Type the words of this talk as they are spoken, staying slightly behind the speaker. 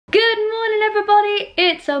Good morning, everybody.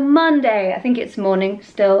 It's a Monday. I think it's morning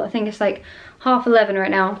still. I think it's like 11:30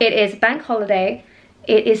 right now. It is bank holiday.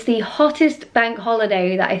 It is the hottest bank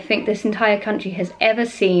holiday that I think this entire country has ever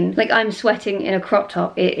seen. Like, I'm sweating in a crop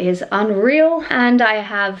top. It is unreal, and I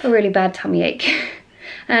have a really bad tummy ache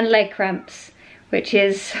and leg cramps, which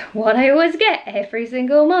is what I always get every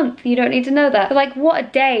single month. You don't need to know that. But like, what a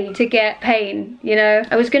day to get pain, you know?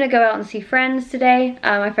 I was gonna go out and see friends today.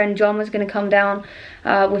 My friend John was gonna come down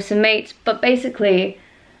with some mates, but basically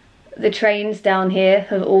the trains down here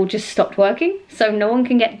have all just stopped working, so no one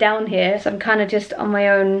can get down here. So I'm kind of just on my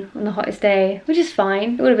own on the hottest day, which is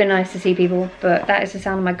fine. It would have been nice to see people, but that is the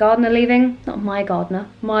sound of my gardener leaving. Not my gardener,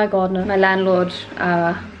 my gardener. My landlord,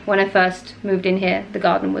 when I first moved in here, the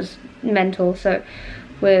garden was mental, so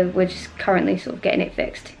we're just currently sort of getting it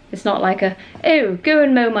fixed. It's not like a, oh, go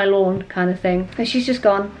and mow my lawn kind of thing. But she's just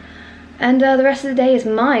gone. And the rest of the day is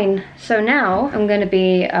mine. So now I'm gonna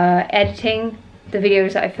be editing the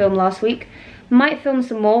videos that I filmed last week. Might film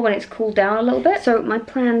some more when it's cooled down a little bit. So my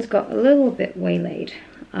plans got a little bit waylaid.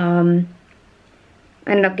 I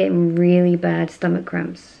ended up getting really bad stomach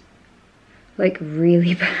cramps. Like,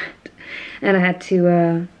 really bad. And I had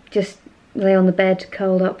to just lay on the bed,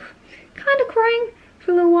 curled up, kind of crying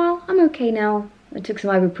for a little while. I'm okay now. I took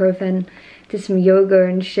some ibuprofen, did some yoga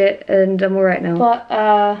and shit, and I'm alright now. But,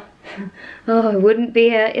 oh, it wouldn't be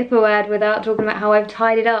a Ippo ad without talking about how I've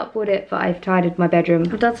tidied up, would it? But I've tidied my bedroom.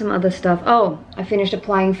 I've done some other stuff. Oh, I finished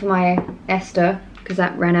applying for my ESTA, because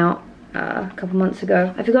that ran out a couple months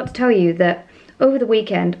ago. I forgot to tell you that over the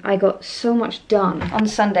weekend, I got so much done. On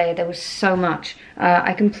Sunday, there was so much.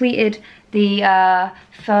 I completed the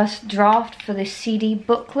first draft for the CD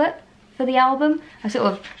booklet for the album. I sort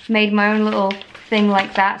of made my own little thing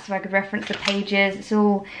like that so I could reference the pages. It's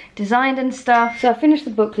all designed and stuff. So I finished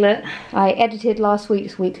the booklet. I edited last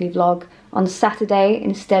week's weekly vlog on Saturday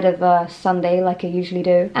instead of Sunday like I usually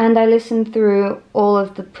do. And I listened through all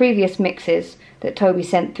of the previous mixes that Toby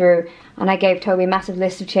sent through, and I gave Toby a massive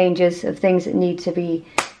list of changes of things that need to be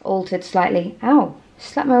altered slightly. Ow,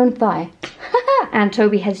 slapped my own thigh. And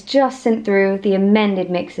Toby has just sent through the amended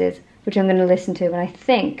mixes, which I'm going to listen to, and I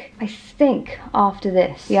think after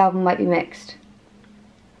this the album might be mixed.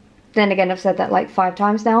 Then again, I've said that like 5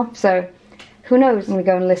 times now, so who knows? I'm gonna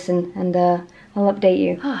go and listen, and I'll update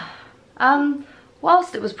you.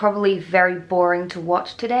 Whilst it was probably very boring to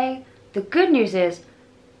watch today, the good news is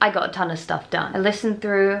I got a ton of stuff done. I listened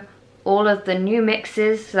through all of the new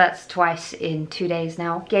mixes, so that's twice in 2 days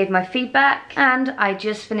now. Gave my feedback, and I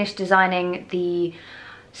just finished designing the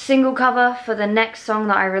single cover for the next song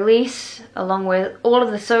that I release, along with all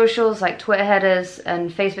of the socials like Twitter headers and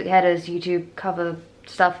Facebook headers, YouTube cover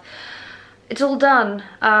stuff. It's all done,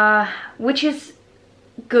 which is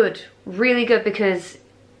good, really good, because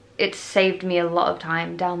it saved me a lot of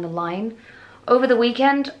time down the line. Over the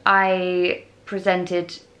weekend, I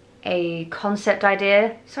presented a concept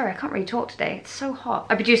idea. Sorry, I can't really talk today, it's so hot.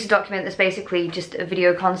 I produced a document that's basically just a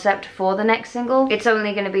video concept for the next single. It's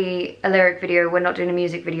only going to be a lyric video, we're not doing a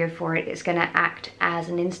music video for it. It's going to act as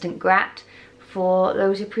an instant grat for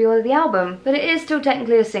those who pre-order the album. But it is still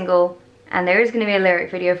technically a single, and there is going to be a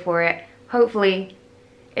lyric video for it. Hopefully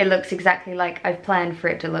it looks exactly like I've planned for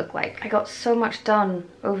it to look like. I got so much done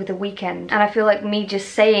over the weekend, and I feel like me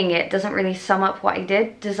just saying it doesn't really sum up what I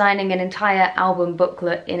did. Designing an entire album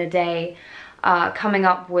booklet in a day, coming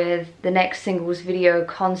up with the next single's video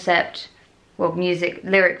concept, well,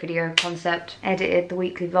 lyric video concept, edited the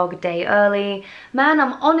weekly vlog a day early. Man,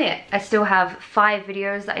 I'm on it. I still have 5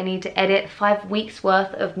 videos that I need to edit, 5 weeks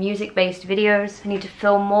worth of music-based videos. I need to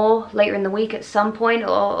film more later in the week at some point,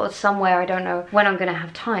 or somewhere. I don't know when I'm gonna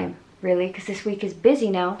have time, really, because this week is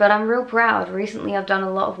busy now. But I'm real proud. Recently I've done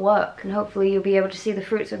a lot of work, and hopefully you'll be able to see the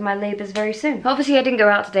fruits of my labours very soon. Obviously I didn't go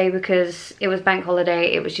out today because it was bank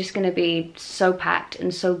holiday. It was just gonna be so packed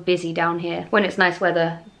and so busy down here. When it's nice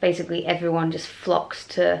weather, basically everyone just flocks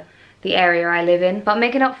to the area I live in. But I'm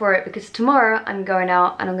making up for it because tomorrow I'm going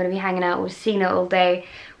out and I'm going to be hanging out with Sina all day.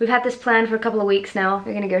 We've had this plan for a couple of weeks now.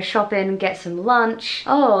 We're going to go shopping and get some lunch.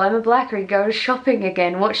 Oh, I'm a Blackery, go shopping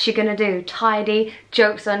again. What's she going to do? Tidy?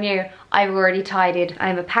 Joke's on you. I've already tidied.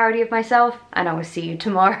 I'm a parody of myself, and I will see you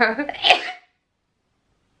tomorrow.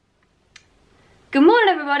 Good morning,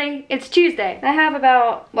 everybody. It's Tuesday. I have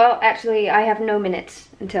about, well, actually I have no minutes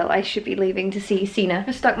until I should be leaving to see Sina.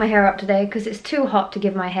 I stuck my hair up today because it's too hot to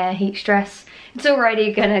give my hair heat stress. It's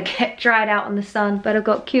already gonna get dried out in the sun, but I've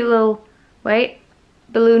got cute little,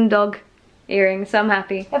 balloon dog earrings, so I'm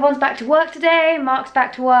happy. Everyone's back to work today. Mark's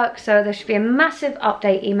back to work, so there should be a massive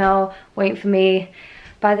update email waiting for me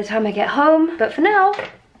by the time I get home. But for now,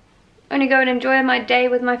 only go and enjoy my day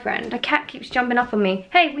with my friend. My cat keeps jumping up on me.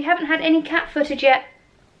 Hey, we haven't had any cat footage yet.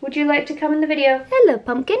 Would you like to come in the video? Hello,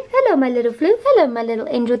 Pumpkin. Hello, my little Flu. Hello, my little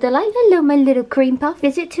Angel Delight. Hello, my little Cream Puff.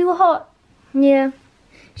 Is it too hot? Yeah.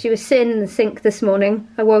 She was sitting in the sink this morning.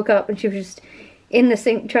 I woke up and she was just in the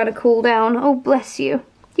sink trying to cool down. Oh, bless you.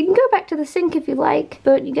 You can go back to the sink if you like,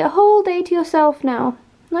 but you get a whole day to yourself now.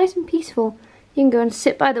 Nice and peaceful. You can go and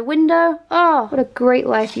sit by the window. Oh, what a great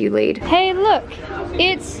life you lead. Hey, look.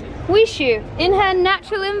 It's Wishu in her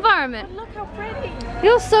natural environment. Look how pretty.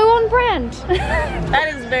 You're so on brand.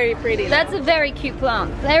 That is very pretty. That's a very cute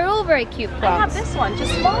plant. They're all very cute plants. I have this one,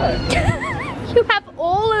 just smaller. You have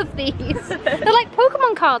all of these. They're like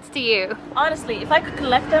Pokemon cards to you. Honestly, if I could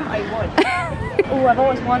collect them, I would. Oh, I've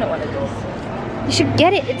always wanted one of these. You should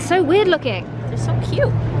get it. It's so weird looking. They're so cute.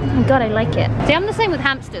 Oh my god, I like it. See, I'm the same with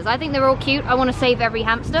hamsters. I think they're all cute. I want to save every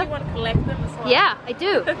hamster. Do you want to collect them as well? Yeah, I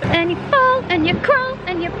do. And you fall, and you crawl,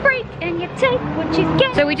 and you break, and you take what you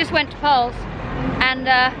get. So we just went to Paul's, and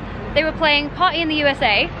they were playing Party in the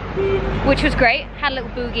USA, which was great. Had a little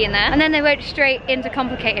boogie in there. And then they went straight into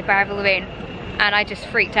Complicated by Avril Lavigne. And I just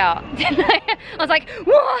freaked out. I was like,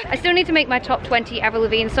 what? I still need to make my top 20 Avril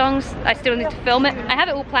Lavigne songs. I still need to film it. I have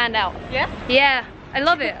it all planned out. Yeah? Yeah, I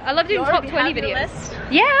love it. I love doing top 20 videos.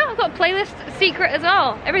 Yeah, I've got a playlist secret as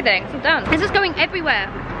well. Everything, it's all done. It's just going everywhere.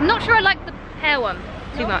 I'm not sure I like the hair one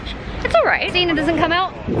too much. It's alright. Zena doesn't come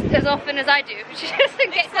out as often as I do. She just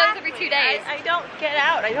gets clothes every 2 days. I don't get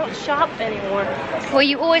out. I don't shop anymore. Well,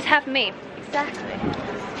 you always have me. Exactly.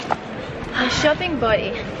 My shopping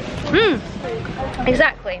buddy.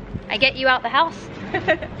 Exactly. I get you out the house,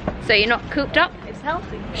 so you're not cooped up. It's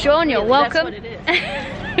healthy. Sean, you're welcome. That's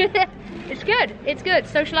what it is. It's good. It's good.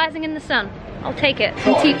 Socializing in the sun. I'll take it.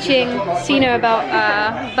 I'm teaching Sina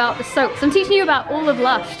about the soaps. I'm teaching you about all of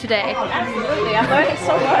Lush today. Absolutely. I'm learning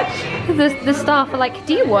so much. The staff are like,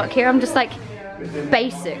 do you work here? I'm just like,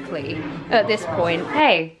 basically, at this point.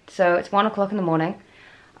 Hey, so it's 1 o'clock in the morning.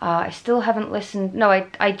 I still haven't listened. No,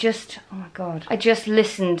 I just, oh my god. I just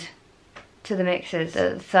listened to the mixes,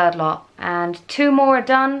 the third lot. And 2 more are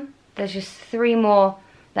done. There's just 3 more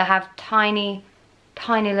that have tiny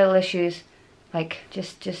little issues. Like,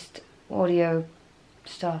 just audio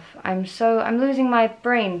stuff. I'm losing my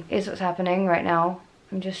brain is what's happening right now.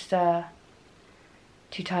 I'm just,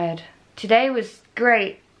 too tired. Today was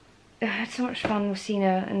great. I had so much fun with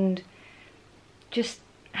Sina and just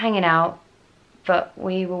hanging out. But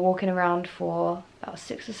we were walking around for about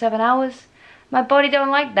 6 or 7 hours. My body don't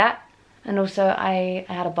like that. And also I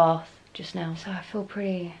had a bath just now, so I feel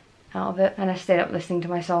pretty out of it. And I stayed up listening to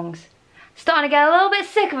my songs. Starting to get a little bit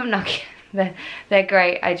sick of them. No, they're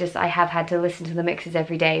great. I have had to listen to the mixes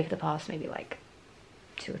every day for the past maybe like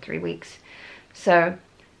 2 or 3 weeks. So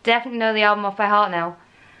definitely know the album off by heart now.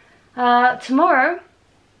 Tomorrow,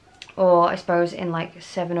 or I suppose in like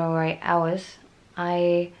 7 or 8 hours,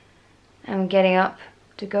 I am getting up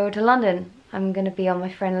to go to London. I'm going to be on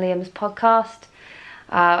my friend Liam's podcast.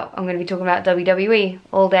 I'm going to be talking about WWE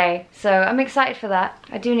all day, so I'm excited for that.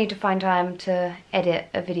 I do need to find time to edit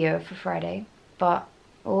a video for Friday, but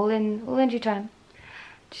all in due time.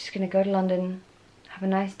 Just going to go to London, have a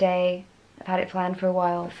nice day. I've had it planned for a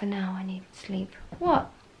while. For now, I need sleep.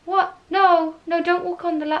 What? What? No, don't walk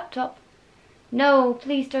on the laptop. No,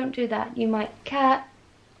 please don't do that. You might... Cat.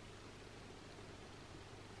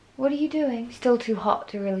 What are you doing? Still too hot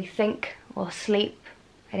to really think or sleep.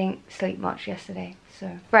 I didn't sleep much yesterday,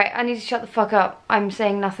 so... Right, I need to shut the fuck up. I'm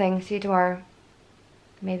saying nothing. See you tomorrow.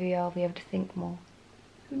 Maybe I'll be able to think more.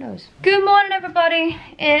 Who knows? Good morning, everybody.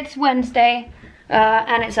 It's Wednesday,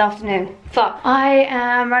 and it's afternoon. Fuck. I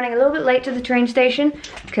am running a little bit late to the train station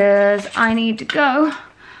because I need to go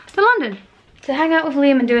to London to hang out with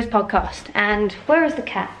Liam and do his podcast. And where is the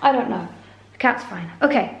cat? I don't know. The cat's fine.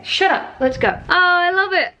 Okay, shut up. Let's go. Oh, I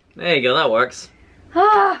love it. There you go, that works.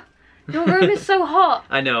 Ah, your room is so hot.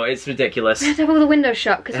 I know, it's ridiculous. We have to have all the windows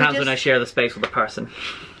shut. It happens when I share the space with a person.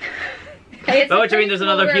 Hey, oh, what do you mean there's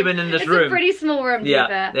another human in this room? It's a pretty small room, to be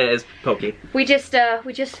fair. Yeah, it is pokey. We just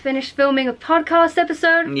finished filming a podcast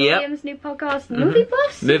episode for Liam's new podcast, Movie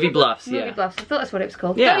Bluffs? Movie Bluffs, yeah. Movie Bluffs, I thought that's what it was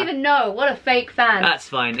called. Yeah. Don't even know, what a fake fan. That's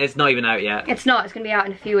fine, it's not even out yet. It's not, it's going to be out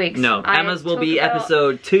in a few weeks. No, Emma's will be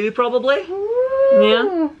episode 2 probably. Ooh.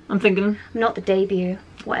 Yeah, I'm thinking. Not the debut,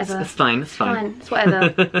 whatever. It's fine, it's fine. It's whatever,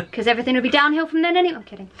 because everything will be downhill from then anyway. I'm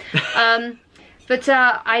kidding. But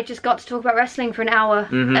I just got to talk about wrestling for an hour,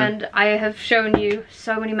 and I have shown you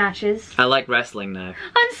so many matches. I like wrestling now.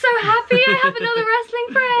 I'm so happy I have another wrestling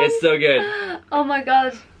friend. It's so good. Oh my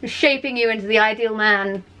god, I'm shaping you into the ideal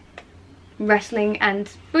man. Wrestling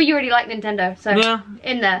and, well, you already like Nintendo, so yeah,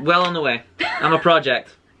 in there. Well on the way. I'm a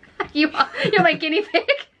project. You're my guinea pig.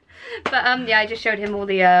 But yeah, I just showed him all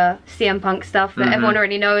the CM Punk stuff that everyone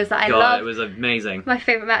already knows that I love. It was amazing. My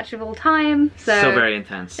favourite match of all time. So very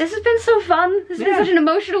intense. This has been so fun. This has been such an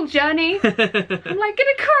emotional journey. I'm like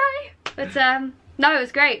gonna cry. But no, it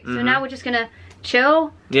was great. So now we're just gonna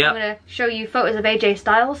chill. Yeah. I'm gonna show you photos of AJ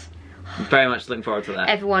Styles. Very much looking forward to that.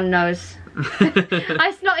 Everyone knows.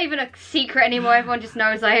 It's not even a secret anymore. Everyone just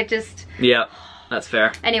knows I had just... Yeah, that's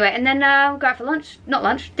fair. Anyway, and then we'll go out for lunch. Not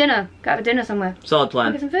lunch, dinner. Go out for dinner somewhere. Solid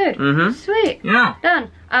plan. Get some food. Sweet. Yeah.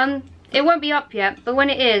 Done. It won't be up yet, but when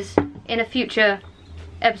it is, in a future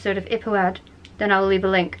episode of Ipoad, then I'll leave a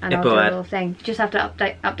link and I'll do a little thing. You just have to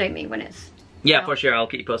update me when it's... Yeah, for sure. I'll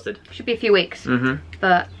keep you posted. Should be a few weeks.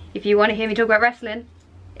 But if you want to hear me talk about wrestling,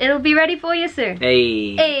 it'll be ready for you soon.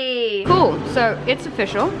 Hey. Hey. Cool. So it's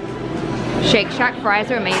official. Shake Shack fries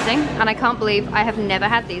are amazing, and I can't believe I have never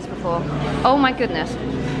had these before. Oh my goodness.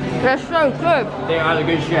 They're so good. They are the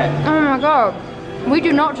good shit. Oh my god. We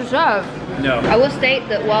do not deserve. No. I will state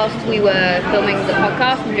that whilst we were filming the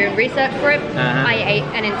podcast and doing research for it, I ate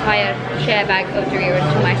an entire share bag of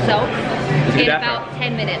Doritos to myself in about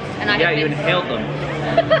 10 minutes. And I you inhaled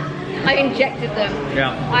them. I injected them.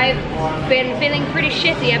 Yeah. I've been feeling pretty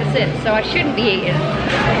shitty ever since, so I shouldn't be eating.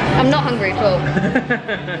 I'm not hungry at all.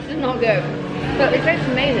 This is not good. But it tastes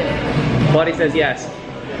amazing. Body says yes.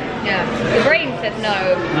 Yeah. The brain says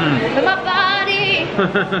no. But my body!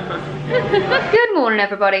 Good morning,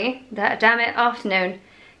 everybody. Damn it, afternoon.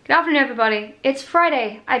 Good afternoon, everybody. It's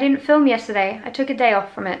Friday. I didn't film yesterday. I took a day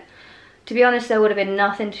off from it. To be honest, there would have been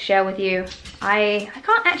nothing to share with you. I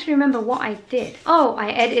can't actually remember what I did. Oh,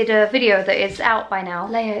 I edited a video that is out by now.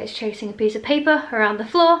 Leia is chasing a piece of paper around the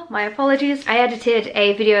floor. My apologies. I edited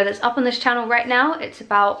a video that's up on this channel right now. It's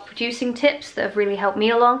about producing tips that have really helped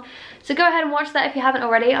me along. So go ahead and watch that if you haven't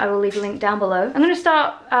already. I will leave a link down below. I'm going to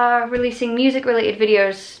start releasing music-related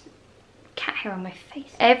videos. Cat hair on my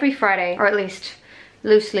face. Every Friday, or at least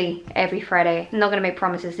loosely every Friday. I'm not going to make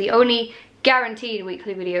promises. The only guaranteed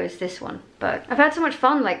weekly video is this one, but I've had so much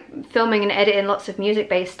fun like filming and editing lots of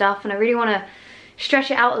music-based stuff, and I really want to stretch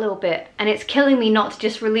it out a little bit, and it's killing me not to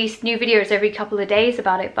just release new videos every couple of days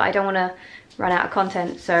about it, but I don't want to run out of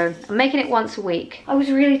content, so I'm making it once a week. I was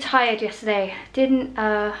really tired yesterday.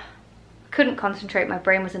 Couldn't concentrate. My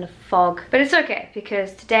brain was in a fog, but it's okay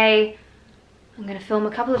because today I'm going to film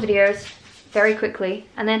a couple of videos very quickly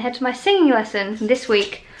and then head to my singing lesson. This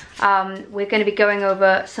week we're going to be going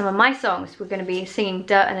over some of my songs. We're going to be singing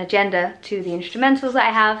Dirt and Agenda to the instrumentals that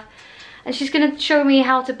I have, and she's going to show me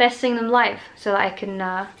how to best sing them live so that I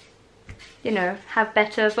can you know, have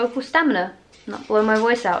better vocal stamina, not blow my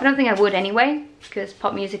voice out. I don't think I would anyway, because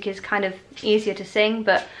pop music is kind of easier to sing,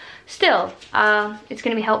 but still, it's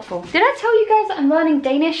going to be helpful. Did I tell you guys that I'm learning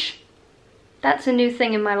Danish? That's a new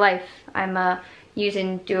thing in my life. I'm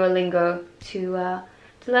using Duolingo to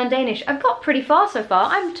learn Danish. I've got pretty far so far.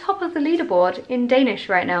 I'm top of the leaderboard in Danish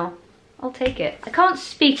right now. I'll take it. I can't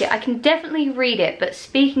speak it. I can definitely read it, but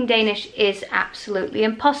speaking Danish is absolutely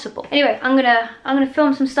impossible. Anyway, I'm gonna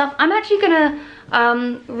film some stuff. I'm actually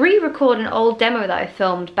gonna re-record an old demo that I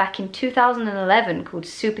filmed back in 2011 called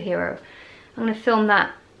Superhero. I'm gonna film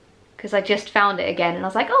that because I just found it again and I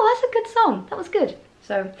was like, oh, that's a good song. That was good.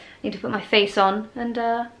 So I need to put my face on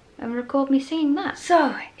and record me singing that.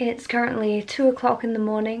 So it's currently 2 o'clock in the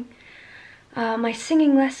morning. My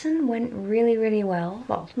singing lesson went really well.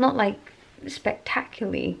 Well, not like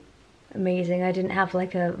spectacularly amazing. I didn't have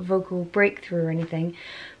like a vocal breakthrough or anything,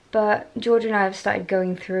 but George and I have started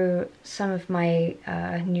going through some of my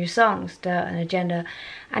new songs, Dirt and Agenda,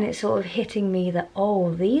 and it's sort of hitting me that,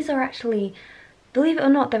 oh, these are actually, believe it or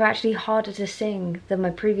not, they're actually harder to sing than my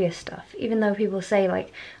previous stuff. Even though people say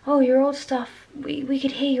like, oh, your old stuff, we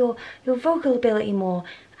could hear your vocal ability more.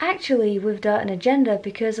 Actually, with Dirt and Agenda,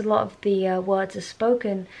 because a lot of the words are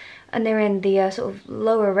spoken and they're in the sort of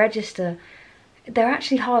lower register, they're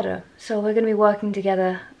actually harder. So we're going to be working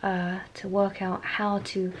together to work out how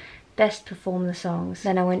to best perform the songs.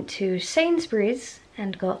 Then I went to Sainsbury's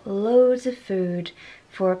and got loads of food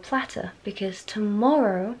for a platter, because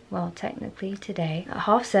tomorrow, well technically today, at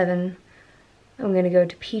 7:30, I'm going to go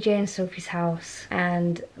to PJ and Sophie's house,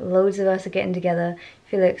 and loads of us are getting together.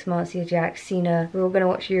 Felix, Marcia, Jack, Cena, we're all going to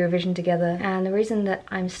watch Eurovision together. And the reason that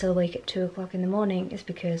I'm still awake at 2 o'clock in the morning is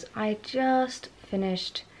because I just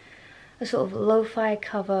finished a sort of lo-fi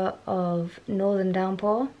cover of Northern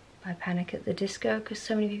Downpour by Panic at the Disco, because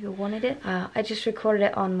so many people wanted it. I just recorded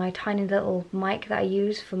it on my tiny little mic that I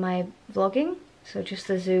use for my vlogging. So just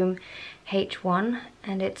the Zoom H1,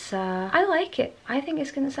 and it's, I like it. I think it's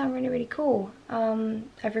going to sound really cool.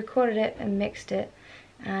 I've recorded it and mixed it,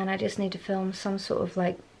 and I just need to film some sort of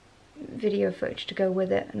like video footage to go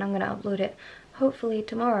with it, and I'm going to upload it hopefully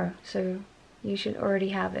tomorrow, so you should already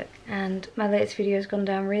have it. And my latest video has gone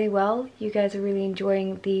down really well. You guys are really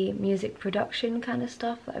enjoying the music production kind of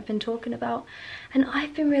stuff that I've been talking about, and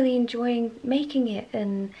I've been really enjoying making it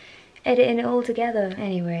and editing it all together.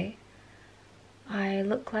 Anyway, I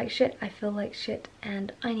look like shit, I feel like shit,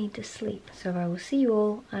 and I need to sleep. So I will see you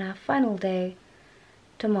all on our final day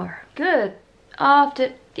tomorrow. Good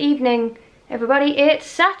after evening, everybody. It's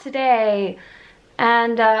Saturday,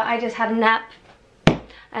 and I just had a nap,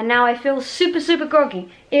 and now I feel super groggy.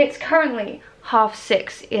 It's currently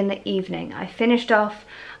 6:30 in the evening. I finished off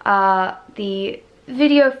the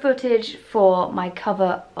video footage for my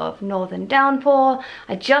cover of Northern Downpour.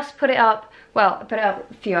 I just put it up, well, I put it up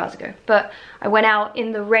a few hours ago, but I went out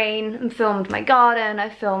in the rain and filmed my garden. I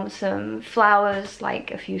filmed some flowers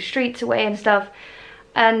like a few streets away and stuff,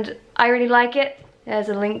 and I really like it. There's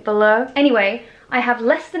a link below. Anyway, I have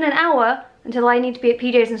less than an hour until I need to be at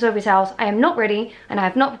PJ's and Sophie's house. I am not ready, and I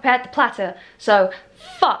have not prepared the platter, so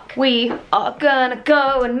fuck. We are gonna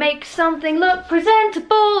go and make something look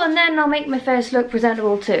presentable, and then I'll make my face look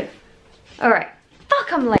presentable too. Alright.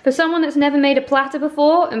 Fuck, I'm late. For someone that's never made a platter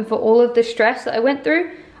before, and for all of the stress that I went through,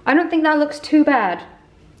 I don't think that looks too bad.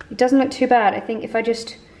 It doesn't look too bad. I think if I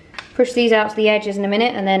just push these out to the edges in a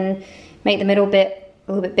minute, and then make the middle bit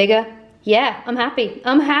a little bit bigger, yeah, I'm happy.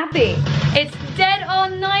 I'm happy. It's dead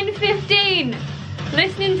on 9:15.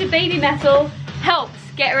 Listening to baby metal helps.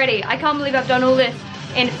 Get ready. I can't believe I've done all this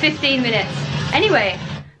in 15 minutes. Anyway,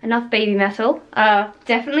 enough baby metal.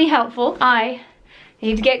 Definitely helpful. I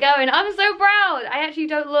need to get going. I'm so proud. I actually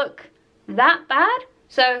don't look that bad.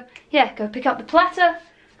 So yeah, go pick up the platter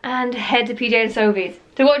and head to PJ and Sophie's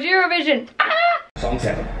to watch Eurovision. Ah! Song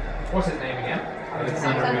 7. What's his name again?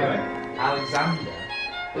 Alexander.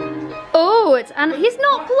 Oh, and he's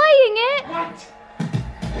not playing it.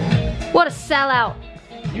 What a sellout.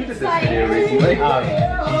 You did this video recently.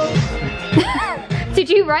 Did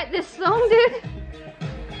you write this song, dude?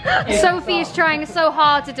 Sophie is trying so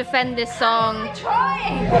hard to defend this song. I'm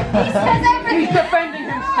trying. He says everything. He's defending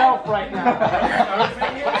himself right now.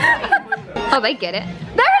 Oh, they get it.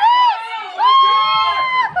 There it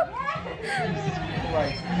is!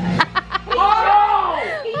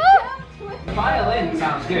 The violin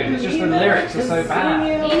sounds good, it's just the lyrics are so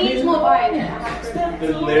bad. He needs more violin.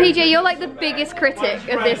 PJ, you're like the biggest critic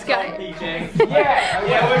of this guy.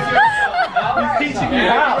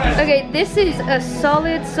 Okay, this is a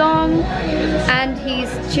solid song, and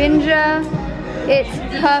he's ginger. It's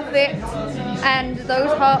perfect, and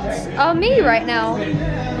those hearts are me right now.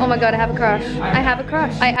 Oh my god, I have a crush. I have a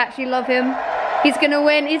crush. I actually love him. He's gonna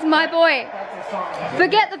win. He's my boy.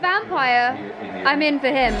 Forget the vampire. I'm in for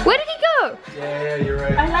him. Where did he go? Yeah, you're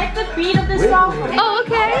right. I like the beat of this song. Oh,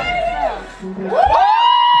 okay.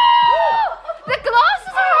 The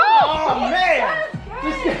glasses are off! Oh man!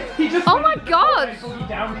 Oh my god!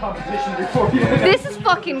 Down competition before you. This is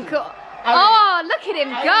fucking cool. Oh, look at him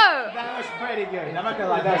go! That was pretty good. I'm not gonna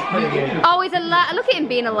lie, that was pretty good. Oh, he's a lad. Look at him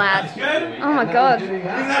being a lad. Oh my god. You think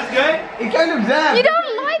that's good? It kind of does. You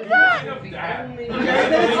don't like that?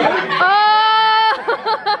 Oh!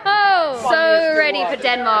 So ready for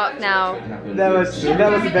Denmark now. That was the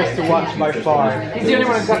best to watch by far. He's the only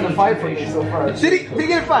one who's gotten a 5 from me so far. Did he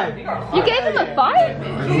get a 5? You gave him a 5?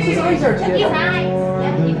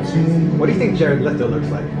 What do you think Jared Leto looks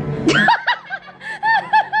like?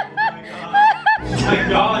 My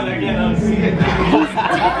god, they're getting unseated now.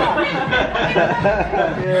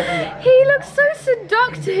 He looks so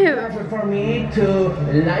seductive. For me to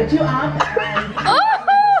light you up. Oh!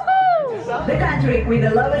 The country with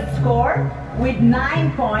the lowest score with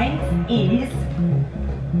 9 points is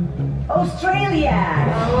Australia.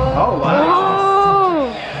 Oh wow.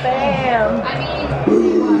 Oh! Bam. I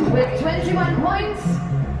mean, with 21 points,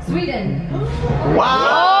 Sweden. Wow.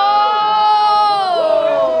 Oh!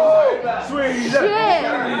 Sweden. Shit!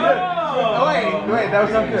 Oh, wait, that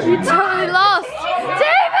was not good. You totally lost.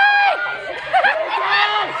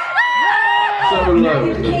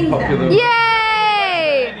 David! Yay!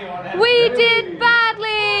 We did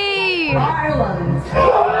badly! Ireland.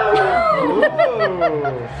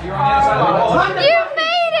 You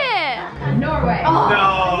made it! Norway. Oh. No!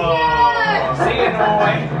 See you,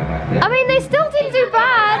 Norway. I mean, they still didn't do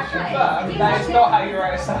bad. That's not how you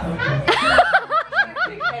write a song.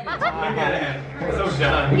 Look at him. So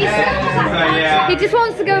done. Yeah. He just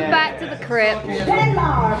wants to go back to the crypt.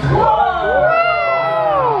 Denmark.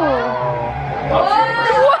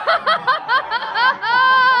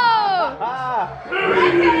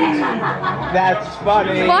 That's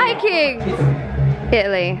funny. Viking!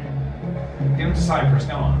 Italy. Give him to Cyprus,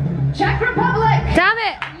 come on. Czech Republic. Damn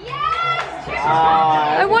it! Yes!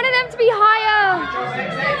 I wanted them to be higher.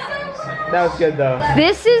 That was good though.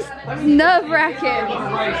 This is nerve-wracking.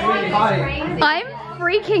 I'm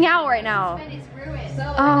freaking out right now.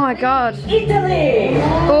 Oh my god. Italy.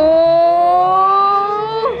 Oh!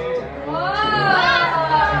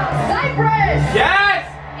 Cyprus! Yes!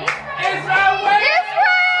 Israel wins!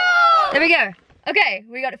 Israel! There we go. Okay,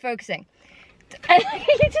 we got it focusing. You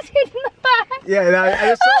just hit in the back. Yeah, and I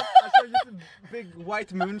just saw just a big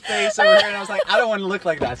white moon face over here, and I was like, I don't want to look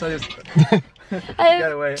like that, so I just I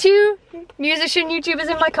have 2 musician YouTubers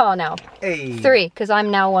in my car now. Hey. 3, because I'm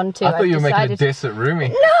now one too. I thought you were making a diss at Rumi.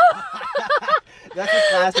 No! That's a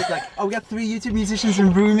classic, like, oh, we got 3 YouTube musicians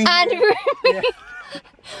in Rumi. And Rumi. Yeah.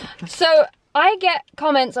 So I get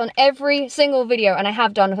comments on every single video, and I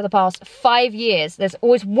have done for the past 5 years. There's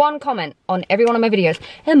always one comment on every one of my videos.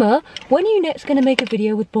 Emma, when are you next going to make a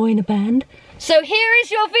video with Boy in a Band? So here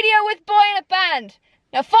is your video with Boy in a Band.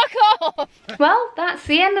 Now fuck off! Well, that's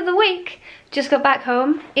the end of the week. Just got back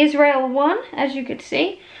home. Israel won, as you could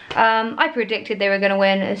see. I predicted they were going to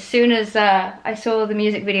win as soon as I saw the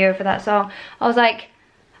music video for that song. I was like,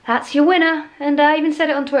 that's your winner. And I even said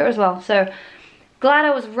it on Twitter as well. So glad I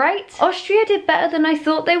was right. Austria did better than I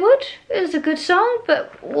thought they would. It was a good song,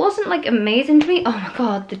 but wasn't like amazing to me. Oh my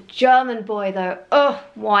god, the German boy though. Oh,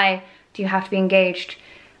 why do you have to be engaged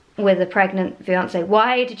with a pregnant fiance?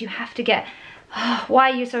 Why did you have to get... Oh,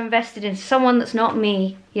 why are you so invested in someone that's not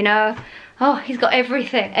me, you know? Oh, he's got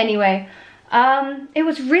everything. Anyway, it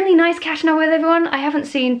was really nice catching up with everyone. I haven't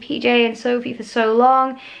seen PJ and Sophie for so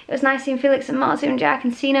long. It was nice seeing Felix and Martin and Jack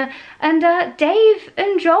and Sina and Dave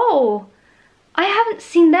and Joel. I haven't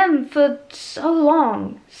seen them for so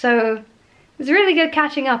long, so it was really good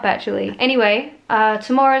catching up actually. Anyway,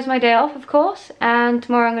 tomorrow's my day off, of course, and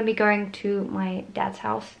tomorrow I'm going to be going to my dad's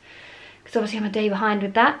house because obviously I'm a day behind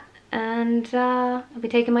with that. And I'll be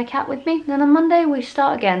taking my cat with me. Then on Monday we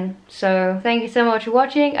start again. So thank you so much for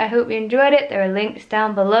watching. I hope you enjoyed it. There are links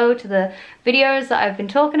down below to the videos that I've been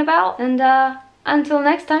talking about. And until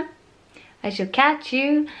next time, I shall catch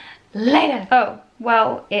you later. Oh,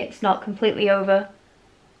 well, it's not completely over.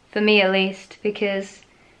 For me at least. Because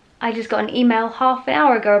I just got an email half an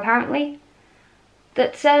hour ago apparently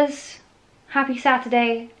that says, happy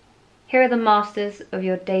Saturday. Here are the masters of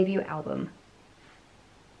your debut album.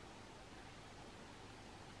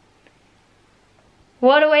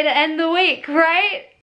 What a way to end the week, right?